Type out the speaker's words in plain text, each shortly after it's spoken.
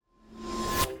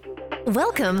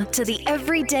Welcome to the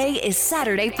Every Day is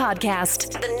Saturday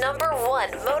podcast, the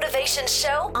 #1 motivation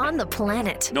show on the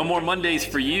planet. No more Mondays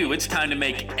for you. It's time to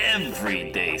make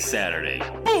every day Saturday.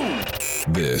 Boom!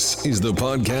 This is the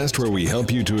podcast where we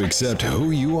help you to accept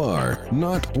who you are,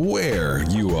 not where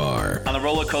you are. On the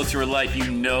roller coaster of life,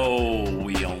 you know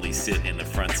we only sit in the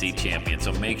front seat, champion.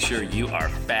 So make sure you are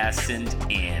fastened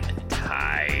in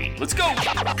tight. Let's go!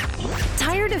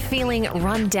 Tired of feeling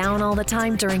run down all the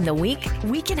time during the week?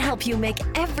 We can help you make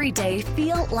every day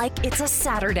feel like it's a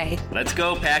Saturday. Let's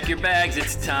go. Pack your bags.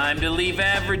 It's time to leave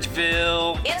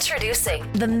Averageville. Introducing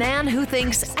the man who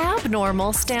thinks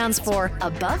abnormal stands for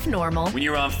above normal. When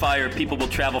you're on fire, people will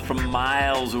travel from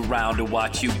miles around to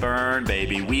watch you burn,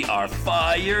 baby. We are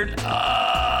fired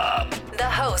up. The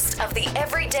host of the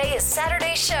Every Day is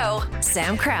Saturday show,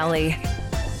 Sam Crowley.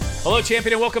 Hello,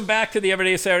 champion, and welcome back to the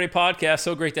Everyday Saturday podcast.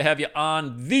 So great to have you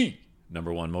on the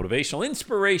 #1 motivational,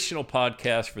 inspirational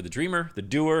podcast for the dreamer, the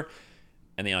doer,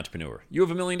 and the entrepreneur. You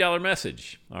have $1 million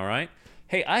message, all right?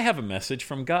 Hey, I have a message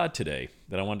from God today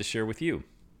that I wanted to share with you.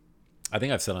 I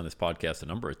think I've said on this podcast a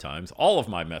number of times, all of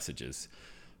my messages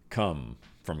come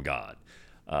from God.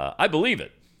 I believe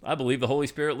it. I believe the Holy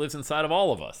Spirit lives inside of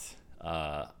all of us.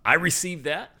 I received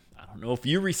that. I don't know if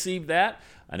you received that.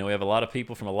 I know we have a lot of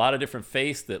people from a lot of different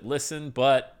faiths that listen,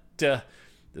 but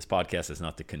this podcast is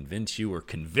not to convince you or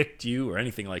convict you or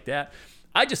anything like that.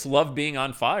 I just love being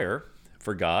on fire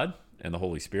for God and the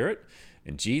Holy Spirit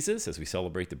and Jesus as we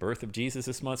celebrate the birth of Jesus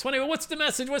this month. So anyway, what's the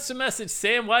message? What's the message,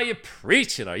 Sam? Why are you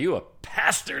preaching? Are you a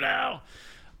pastor now?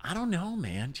 I don't know,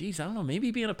 man. Geez, I don't know.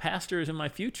 Maybe being a pastor is in my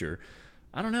future.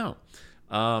 I don't know.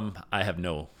 I have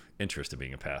no interest in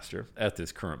being a pastor at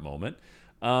this current moment.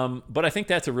 But I think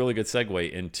that's a really good segue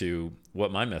into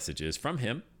what my message is from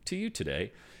him to you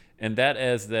today. And that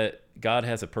is that God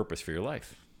has a purpose for your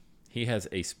life. He has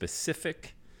a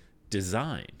specific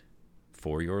design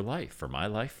for your life, for my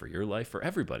life, for your life, for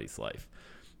everybody's life.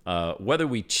 Whether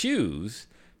we choose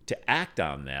to act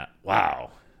on that,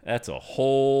 wow, that's a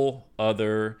whole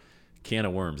other can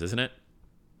of worms, isn't it?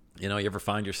 You know, you ever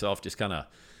find yourself just kind of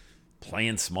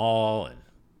playing small and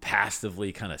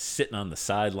passively kind of sitting on the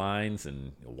sidelines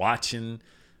and watching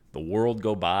the world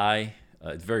go by?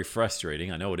 It's very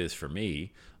frustrating. I know it is for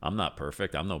me. I'm not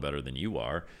perfect. I'm no better than you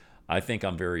are. I think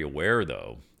I'm very aware,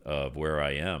 though, of where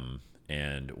I am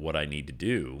and what I need to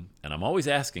do. And I'm always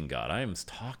asking God. I am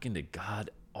talking to God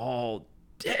all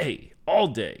day.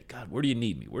 God, where do you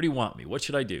need me? Where do you want me? What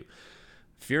should I do?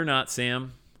 Fear not,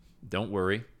 Sam. Don't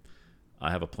worry. I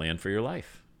have a plan for your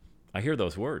life. I hear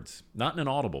those words, not in an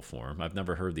audible form. I've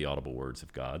never heard the audible words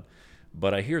of God,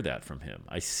 but I hear that from him.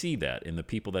 I see that in the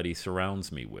people that he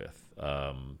surrounds me with,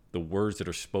 the words that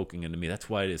are spoken into me. That's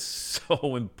why it is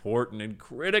so important and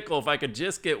critical. If I could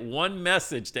just get one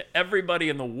message to everybody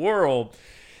in the world,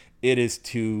 it is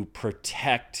to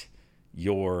protect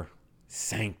your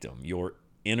sanctum, your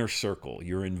inner circle,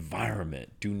 your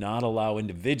environment. Do not allow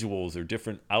individuals or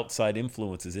different outside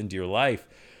influences into your life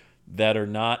that are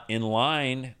not in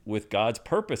line with God's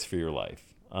purpose for your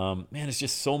life. Man, there's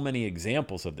just so many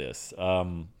examples of this.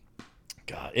 God,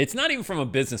 it's not even from a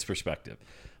business perspective.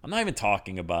 I'm not even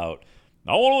talking about,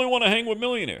 I only want to hang with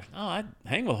millionaires. No, I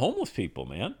hang with homeless people,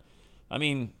 man. I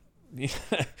mean,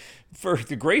 for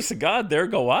the grace of God, there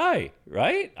go I,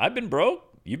 right? I've been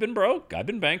broke. You've been broke. I've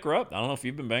been bankrupt. I don't know if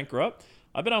you've been bankrupt.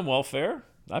 I've been on welfare.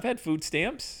 I've had food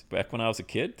stamps back when I was a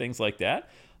kid, things like that.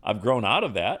 I've grown out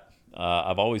of that.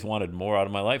 I've always wanted more out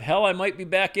of my life. Hell, I might be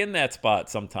back in that spot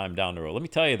sometime down the road. Let me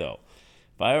tell you, though,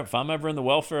 if I'm ever in the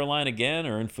welfare line again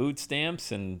or in food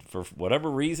stamps, and for whatever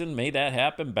reason, may that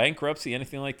happen, bankruptcy,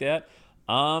 anything like that,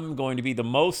 I'm going to be the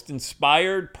most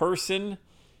inspired person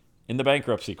in the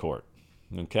bankruptcy court.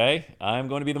 Okay? I'm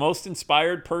going to be the most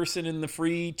inspired person in the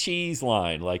free cheese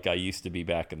line like I used to be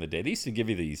back in the day. They used to give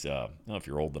you these, I don't know if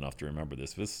you're old enough to remember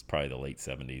this. This is probably the late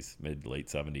 70s, mid-late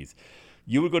 70s.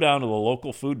 You would go down to the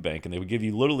local food bank, and they would give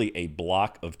you literally a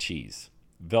block of cheese,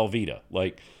 Velveeta.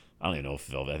 Like, I don't even know if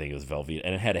Velveeta, I think it was Velveeta,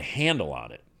 and it had a handle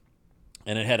on it.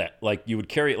 And it had you would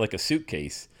carry it like a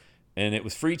suitcase, and it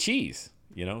was free cheese.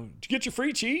 You know, did you get your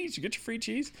free cheese? You get your free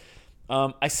cheese?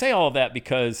 I say all of that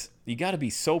because you got to be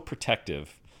so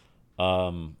protective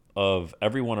of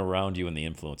everyone around you and the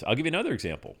influence. I'll give you another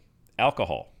example.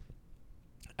 Alcohol.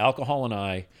 Alcohol and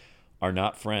I are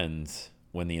not friends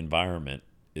when the environment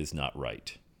is not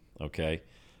right, okay?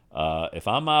 If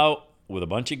I'm out with a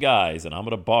bunch of guys and I'm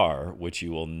at a bar, which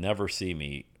you will never see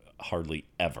me hardly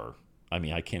ever. I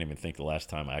mean, I can't even think the last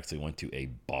time I actually went to a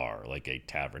bar, like a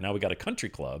tavern. Now, we got a country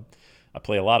club. I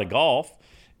play a lot of golf,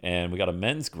 and we got a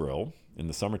men's grill In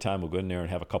the summertime, we'll go in there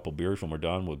and have a couple beers. When we're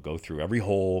done, we'll go through every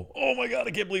hole. Oh my God,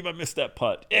 I can't believe I missed that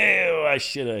putt. Ew, I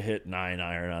should have hit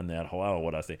 9-iron on that hole. I don't know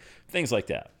what I think. Things like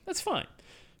that. That's fine.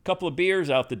 A couple of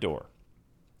beers out the door.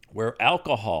 Where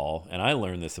alcohol, and I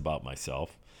learned this about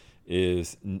myself,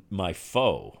 is my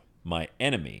foe, my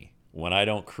enemy, when I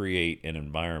don't create an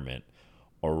environment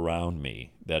around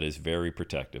me that is very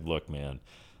protective. Look, man,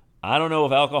 I don't know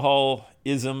if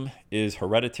alcoholism is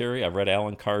hereditary. I've read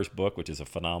Alan Carr's book, which is a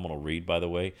phenomenal read, by the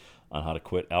way, on how to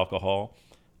quit alcohol.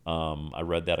 I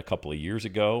read that a couple of years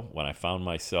ago when I found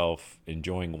myself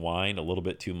enjoying wine a little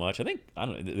bit too much.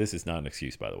 This is not an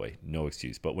excuse, by the way, no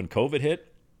excuse. But when COVID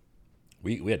hit,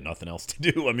 we had nothing else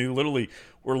to do. I mean, literally,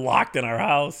 we're locked in our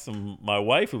house. And my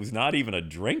wife, who's not even a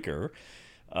drinker,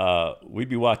 we'd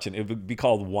be watching. It would be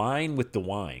called Wine with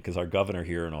DeWine, because our governor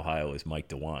here in Ohio is Mike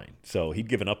DeWine. So he'd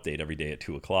give an update every day at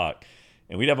 2 o'clock,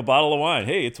 and we'd have a bottle of wine.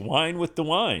 Hey, it's Wine with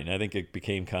DeWine. I think it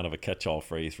became kind of a catch-all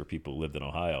phrase for people who lived in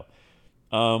Ohio.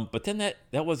 But then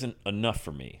that wasn't enough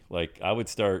for me. Like, I would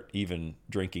start even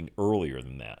drinking earlier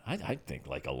than that. I think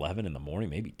like 11 in the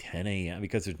morning, maybe 10 a.m.,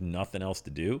 because there's nothing else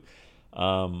to do.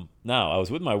 Now, I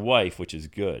was with my wife, which is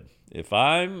good. If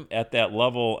I'm at that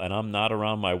level and I'm not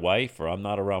around my wife, or I'm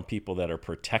not around people that are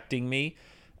protecting me,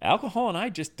 alcohol and I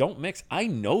just don't mix. I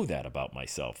know that about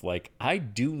myself. Like, I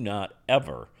do not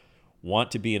ever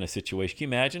want to be in a situation. Can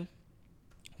you imagine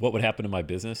what would happen to my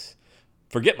business?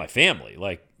 Forget my family.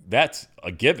 Like, that's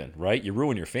a given, right? You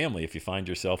ruin your family if you find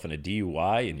yourself in a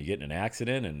DUI and you get in an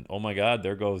accident and, oh my God,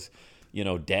 there goes,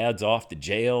 dad's off to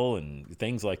jail and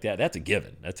things like that. That's a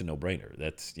given. That's a no-brainer.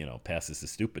 That's, passes the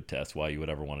stupid test why you would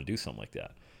ever want to do something like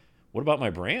that. What about my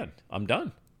brand? I'm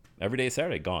done. Every day is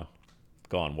Saturday, gone.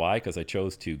 Why? Because I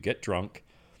chose to get drunk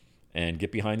and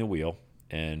get behind the wheel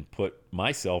and put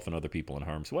myself and other people in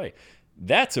harm's way.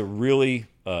 That's a really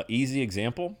easy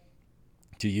example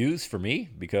to use for me,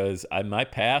 because my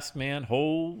past, man,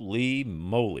 holy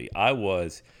moly, I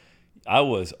was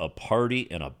a party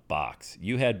in a box.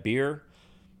 You had beer.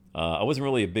 I wasn't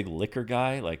really a big liquor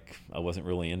guy. Like, I wasn't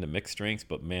really into mixed drinks,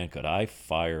 but man, could I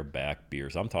fire back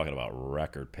beers. I'm talking about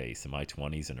record pace in my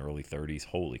 20s and early 30s.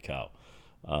 Holy cow.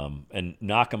 And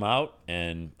knock them out.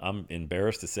 And I'm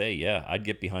embarrassed to say, yeah, I'd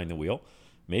get behind the wheel.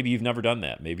 Maybe you've never done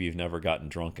that. Maybe you've never gotten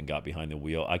drunk and got behind the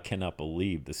wheel. I cannot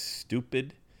believe the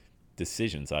stupid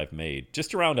decisions I've made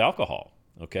just around alcohol.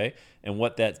 Okay. And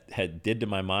what that did to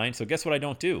my mind. So guess what I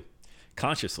don't do?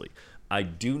 Consciously, I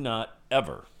do not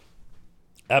ever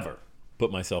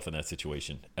put myself in that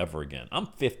situation ever again. I'm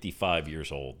 55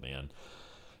 years old, man.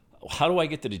 How do I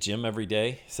get to the gym every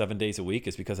day, 7 days a week?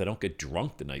 Is because I don't get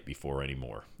drunk the night before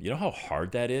anymore. You know how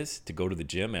hard that is to go to the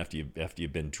gym after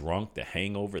you've been drunk, the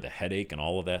hangover, the headache, and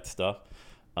all of that stuff.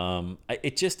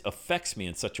 It just affects me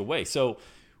in such a way. So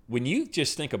when you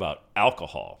just think about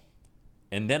alcohol,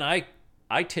 and then I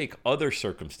take other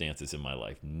circumstances in my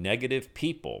life, negative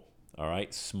people, all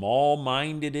right,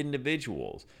 small-minded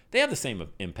individuals, they have the same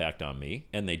impact on me,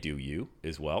 and they do you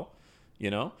as well.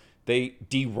 They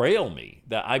derail me.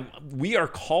 We are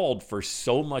called for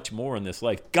so much more in this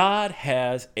life. God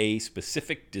has a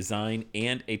specific design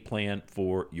and a plan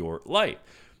for your life.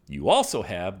 You also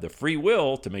have the free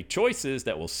will to make choices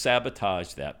that will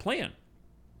sabotage that plan.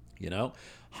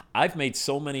 I've made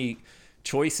so many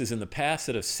choices in the past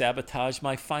that have sabotaged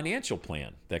my financial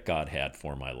plan that God had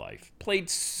for my life. Played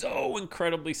so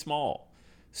incredibly small.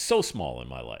 So small in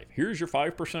my life. Here's your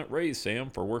 5% raise, Sam,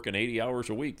 for working 80 hours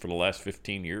a week for the last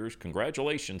 15 years.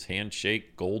 Congratulations,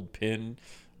 handshake, gold pin,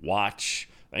 watch.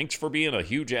 Thanks for being a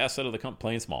huge asset of the company.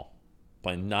 Playing small.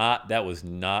 That was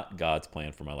not God's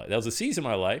plan for my life. That was a season of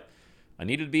my life. I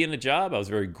needed to be in a job. I was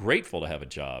very grateful to have a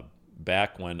job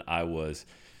back when I was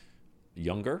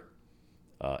younger,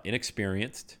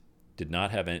 inexperienced, did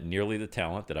not have nearly the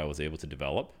talent that I was able to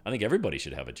develop. I think everybody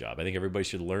should have a job. I think everybody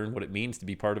should learn what it means to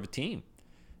be part of a team.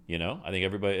 I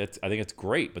think it's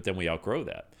great, but then we outgrow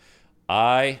that.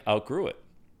 I outgrew it.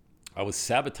 I was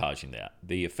sabotaging that.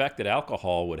 The effect that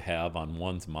alcohol would have on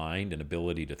one's mind and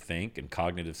ability to think and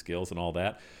cognitive skills and all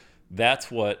that, that's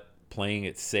what playing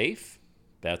it safe,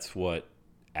 that's what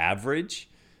average,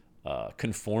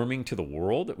 conforming to the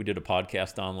world that we did a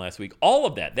podcast on last week, all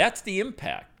of that, that's the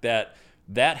impact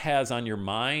that has on your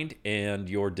mind and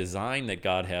your design that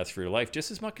God has for your life,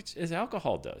 just as much as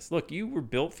alcohol does. Look, you were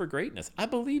built for greatness. I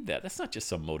believe that. That's not just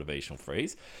some motivational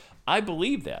phrase. I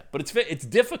believe that, but it's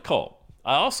difficult.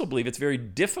 I also believe it's very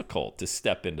difficult to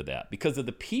step into that because of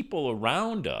the people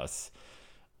around us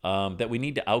that we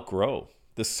need to outgrow.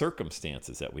 the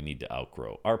circumstances that we need to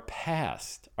outgrow, our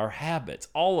past, our habits,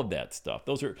 all of that stuff.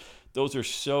 Those are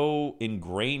so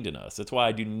ingrained in us. That's why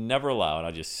I do never allow, and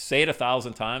I just say it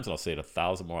 1,000 times, and I'll say it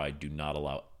 1,000 more, I do not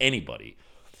allow anybody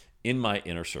in my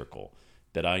inner circle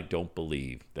that I don't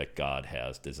believe that God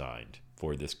has designed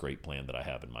for this great plan that I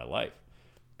have in my life.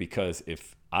 Because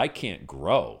if I can't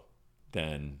grow,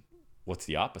 then what's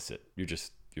the opposite?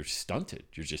 You're stunted.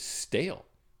 You're just stale.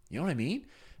 You know what I mean?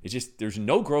 It's just, there's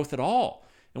no growth at all.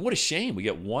 And what a shame. We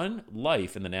get one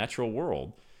life in the natural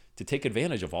world to take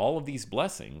advantage of all of these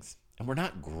blessings, and we're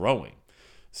not growing.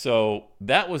 So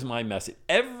that was my message.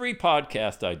 Every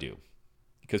podcast I do,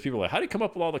 because people are like, how do you come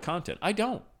up with all the content? I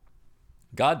don't.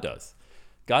 God does.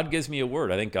 God gives me a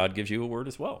word. I think God gives you a word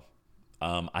as well.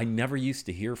 I never used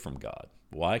to hear from God.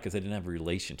 Why? Because I didn't have a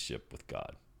relationship with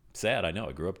God. Sad, I know.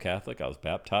 I grew up Catholic. I was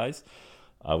baptized.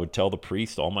 I would tell the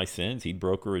priest all my sins. He'd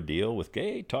broker a deal with,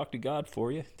 hey, talk to God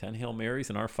for you. 10 Hail Marys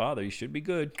and Our Father. You should be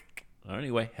good.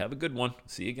 Anyway, have a good one.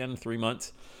 See you again in 3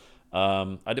 months.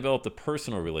 I developed a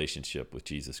personal relationship with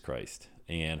Jesus Christ.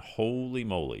 And holy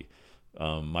moly,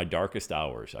 my darkest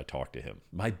hours, I talk to him.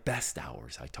 My best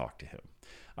hours, I talk to him.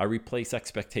 I replace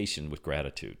expectation with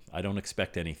gratitude. I don't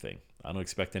expect anything. I don't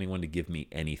expect anyone to give me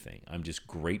anything. I'm just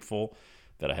grateful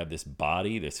that I have this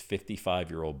body, this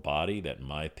 55-year-old body that in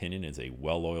my opinion is a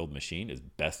well-oiled machine, as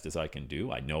best as I can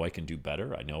do. I know I can do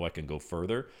better. I know I can go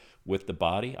further with the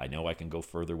body. I know I can go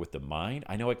further with the mind.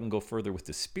 I know I can go further with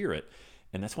the spirit.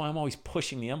 And that's why I'm always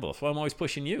pushing the envelope. That's why I'm always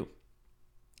pushing you.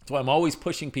 That's why I'm always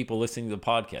pushing people listening to the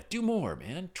podcast. Do more,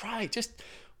 man. Try. Just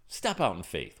step out in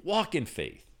faith. Walk in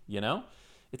faith, you know?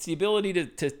 It's the ability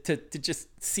to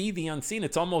just see the unseen.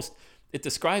 It's almost, it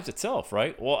describes itself,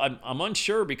 right? Well, I'm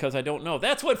unsure because I don't know.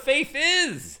 That's what faith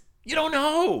is. You don't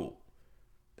know.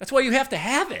 That's why you have to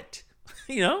have it.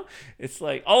 You know? It's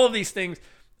like all of these things.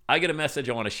 I get a message,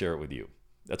 I want to share it with you.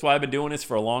 That's why I've been doing this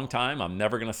for a long time. I'm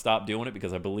never going to stop doing it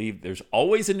because I believe there's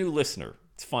always a new listener.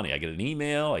 It's funny. I get an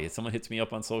email. Someone hits me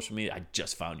up on social media. I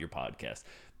just found your podcast.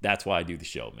 That's why I do the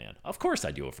show, man. Of course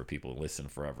I do it for people who listen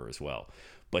forever as well.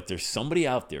 But there's somebody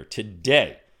out there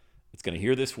today that's going to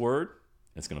hear this word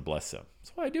and it's going to bless them.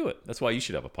 That's why I do it. That's why you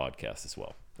should have a podcast as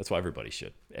well. That's why everybody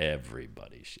should.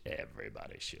 Everybody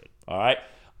should. All right?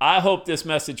 I hope this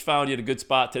message found you at a good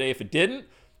spot today. If it didn't,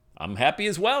 I'm happy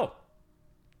as well.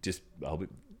 I hope it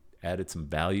added some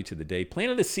value to the day.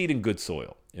 Planted a seed in good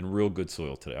soil, in real good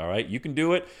soil today. All right? You can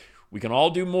do it. We can all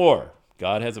do more.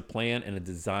 God has a plan and a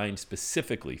design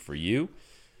specifically for you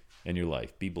and your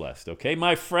life. Be blessed, okay?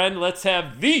 My friend, let's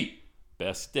have the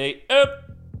best day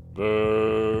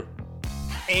ever.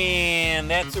 And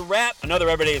that's a wrap. Another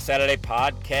Everyday Saturday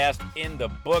podcast in the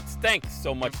books. Thanks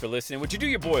so much for listening. Would you do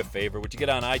your boy a favor? Would you get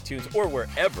on iTunes or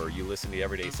wherever you listen to the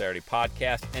Everyday Saturday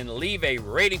podcast and leave a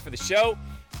rating for the show?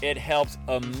 It helps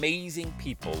amazing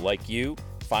people like you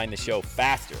find the show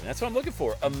faster. And that's what I'm looking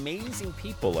for, amazing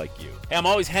people like you. Hey, I'm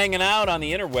always hanging out on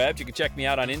the interwebs. You can check me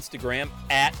out on Instagram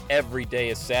at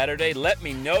EverydayIsSaturday. Let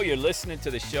me know you're listening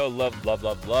to the show.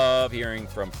 Love hearing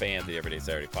from fans of the Everyday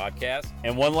Saturday podcast.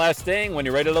 And one last thing, when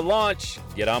you're ready to launch,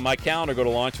 get on my calendar, go to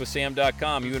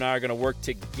launchwithsam.com. You and I are going to work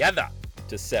together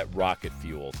to set rocket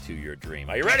fuel to your dream.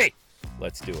 Are you ready?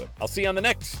 Let's do it. I'll see you on the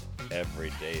next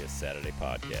Everyday is Saturday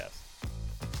podcast.